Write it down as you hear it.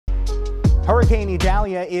Hurricane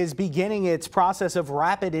Idalia is beginning its process of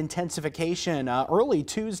rapid intensification early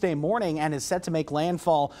Tuesday morning and is set to make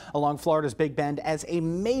landfall along Florida's Big Bend as a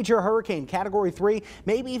major hurricane, Category 3,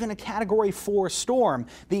 maybe even a Category 4 storm.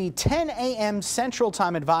 The 10 a.m. Central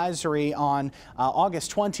Time advisory on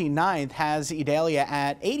August 29th has Idalia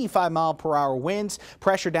at 85-mile-per-hour winds,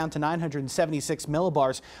 pressure down to 976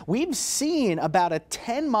 millibars. We've seen about a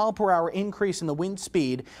 10-mile-per-hour increase in the wind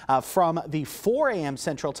speed from the 4 a.m.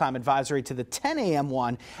 Central Time advisory to the 10 a.m.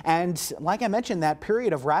 one. And like I mentioned, that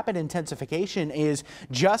period of rapid intensification is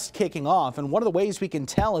just kicking off. And one of the ways we can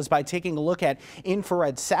tell is by taking a look at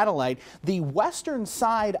infrared satellite. The western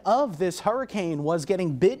side of this hurricane was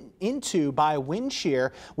getting bit into by wind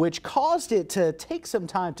shear, which caused it to take some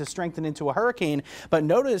time to strengthen into a hurricane. But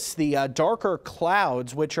notice the darker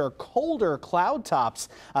clouds, which are colder cloud tops.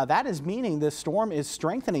 That is meaning this storm is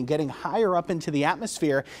strengthening, getting higher up into the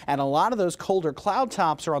atmosphere. And a lot of those colder cloud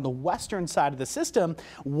tops are on the western side of the system,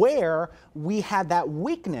 where we had that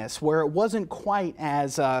weakness, where it wasn't quite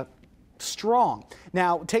as strong.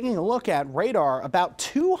 Now, taking a look at radar, about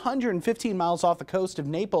 215 miles off the coast of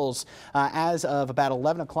Naples as of about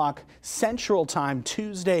 11 o'clock Central Time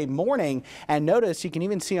Tuesday morning. And notice you can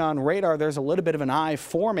even see on radar there's a little bit of an eye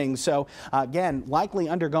forming. So again, likely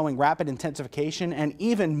undergoing rapid intensification, and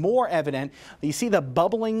even more evident, you see the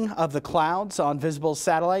bubbling of the clouds on visible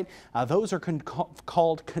satellite. Those are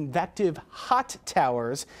called convective hot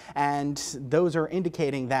towers, and those are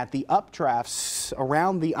indicating that the updrafts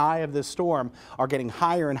around the eye of this storm are getting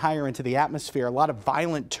higher and higher into the atmosphere. A lot of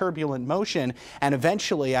violent, turbulent motion, and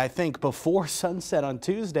eventually, I think before sunset on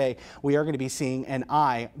Tuesday, we are going to be seeing an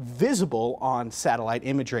eye visible on satellite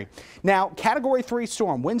imagery. Now, Category 3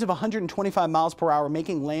 storm, winds of 125 miles per hour,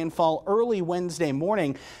 making landfall early Wednesday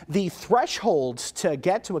morning. The threshold to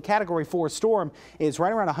get to a Category 4 storm is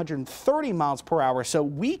right around 130 miles per hour, so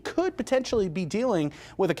we could potentially be dealing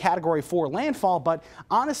with a Category 4 landfall, but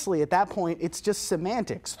honestly, at that point, it's just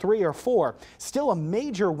semantics. 3 or 4. Still a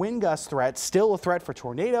major wind gust threat, still a threat for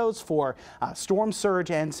tornadoes, for storm surge,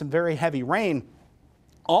 and some very heavy rain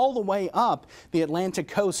all the way up the Atlantic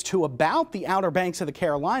coast to about the Outer Banks of the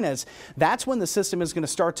Carolinas. That's when the system is going to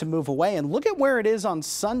start to move away. And look at where it is on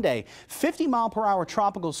Sunday. 50-mile-per-hour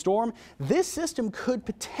tropical storm. This system could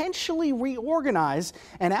potentially reorganize.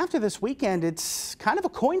 And after this weekend, it's kind of a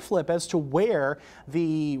coin flip as to where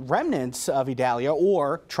the remnants of Idalia,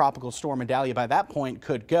 or Tropical Storm Idalia by that point,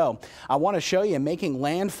 could go. I want to show you making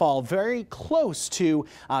landfall very close to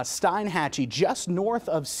Steinhatchee, just north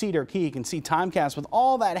of Cedar Key. You can see Timecast with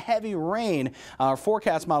all that heavy rain. Our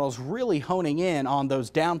forecast models really honing in on those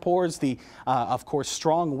downpours, the of course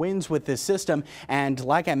strong winds with this system, and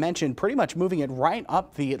like I mentioned, pretty much moving it right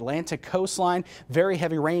up the Atlantic coastline. Very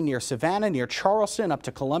heavy rain near Savannah, near Charleston, up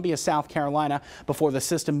to Columbia, South Carolina, before the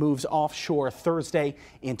system moves offshore Thursday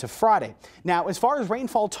into Friday. Now, as far as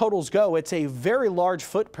rainfall totals go, it's a very large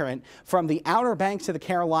footprint from the Outer Banks of the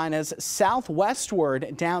Carolinas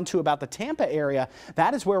southwestward down to about the Tampa area.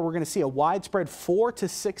 That is where we're going to see a widespread 4 to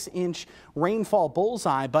 6 inch rainfall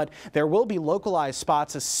bullseye, but there will be localized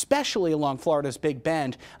spots, especially along Florida's Big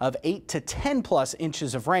Bend, of 8 to 10 plus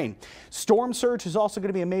inches of rain. Storm surge is also going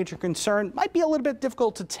to be a major concern. Might be a little bit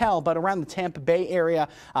difficult to tell, but around the Tampa Bay area,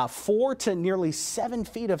 4 to nearly 7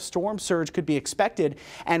 feet of storm surge could be expected.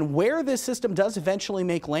 And where this system does eventually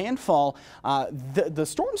make landfall, the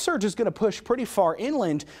storm surge is going to push pretty far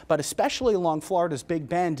inland, but especially along Florida's Big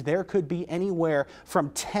Bend, there could be anywhere from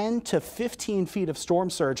 10 to 15 feet of storm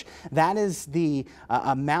surge. That is the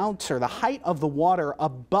amount or the height of the water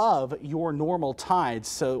above your normal tides.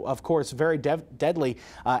 So, of course, very deadly.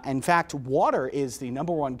 In fact, water is the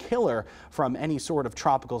 #1 killer from any sort of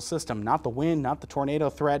tropical system. Not the wind, not the tornado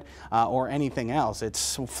threat, or anything else.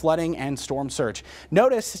 It's flooding and storm surge.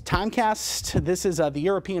 Notice Timecast, this is the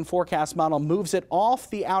European forecast model, moves it off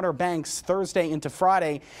the Outer Banks Thursday into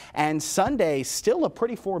Friday, and Sunday still a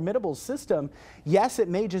pretty formidable system. Yes, it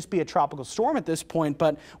may just be a tropical storm at this point,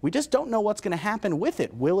 but we just don't know what's going to happen with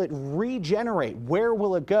it. Will it regenerate? Where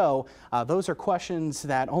will it go? Those are questions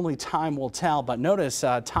that only time will tell. But notice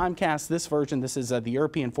Timecast, this version, this is the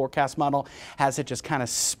European forecast model, has it just kind of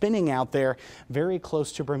spinning out there very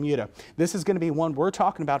close to Bermuda. This is going to be one we're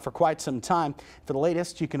talking about for quite some time. For the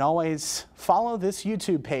latest, you can always follow this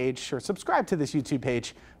YouTube page or subscribe to this YouTube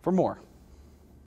page for more.